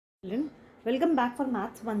Children, welcome back for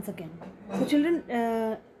maths once again. So children,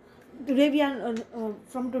 today we are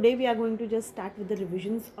from today we are going to just start with the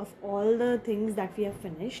revisions of all the things that we have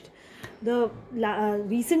finished. The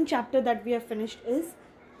recent chapter that we have finished is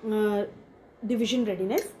division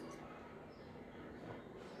readiness.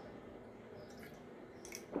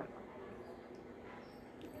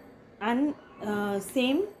 And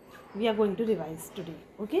same we are going to revise today.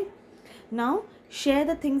 Okay, now share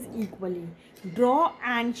the things equally. Draw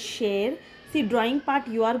and share. See, drawing part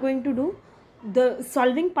you are going to do, the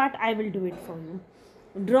solving part I will do it for you.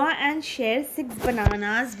 Draw and share 6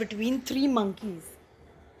 bananas between 3 monkeys.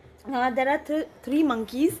 Now there are three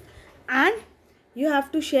monkeys and you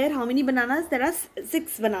have to share how many bananas? There are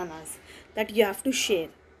 6 bananas that you have to share.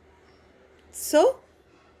 So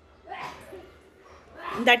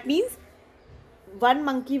that means one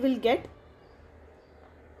monkey will get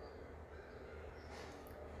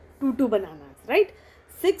two bananas, right?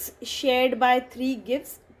 6 shared by 3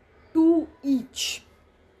 gives 2 each.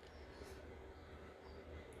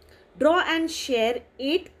 Draw and share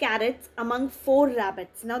 8 carrots among 4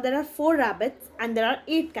 rabbits. Now there are 4 rabbits and there are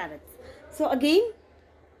 8 carrots. So again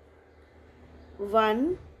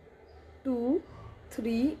 1, 2,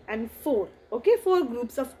 3 and 4. Okay, 4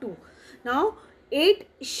 groups of 2. Now 8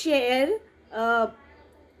 share by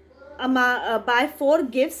 4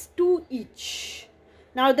 gives 2 each.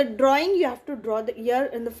 Now the drawing, you have to draw the ear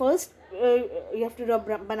in the first, you have to draw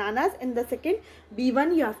bananas. In the second,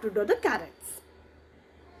 B1, you have to draw the carrots.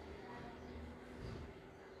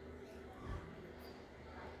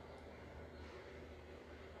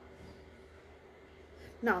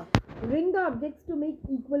 Now, ring the objects to make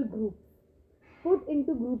equal groups. Put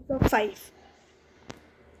into groups of 5.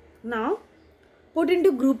 Now, put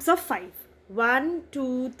into groups of 5. 1,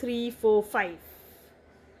 2, 3, 4, 5.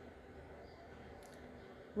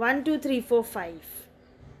 1, 2, 3, 4, 5.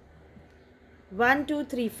 1, 2,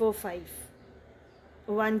 3, 4, 5.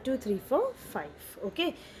 1, 2, 3, 4, 5.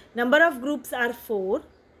 Okay. Number of groups are 4.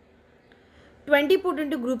 20 put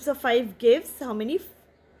into groups of 5 gives how many?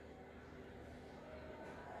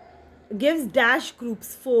 Gives dash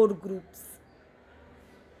groups, 4 groups.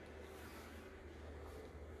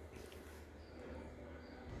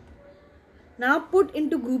 Now put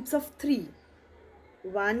into groups of 3.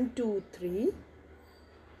 1, 2, 3.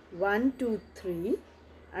 1, 2, 3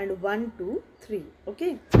 and 1, 2, 3.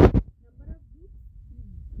 Okay. Number of groups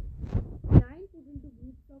 3. 9 put into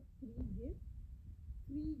groups of 3 gives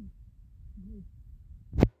 3 groups.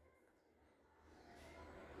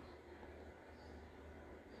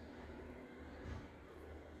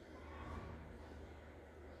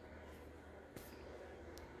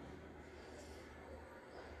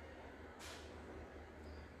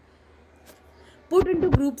 Put into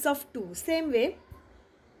groups of 2. Same way.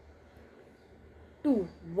 2.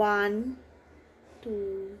 1,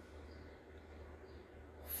 2,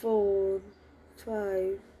 4,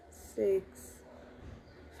 5, 6,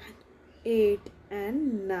 8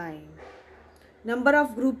 and 9. Number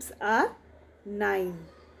of groups are 9.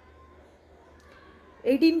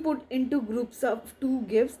 18 put into groups of 2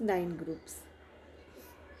 gives 9 groups.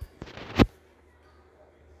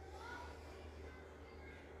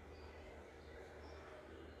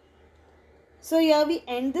 So here we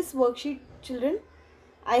end this worksheet, children.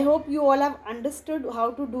 I hope you all have understood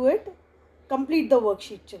how to do it. Complete the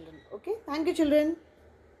worksheet, children. Okay. Thank you, children.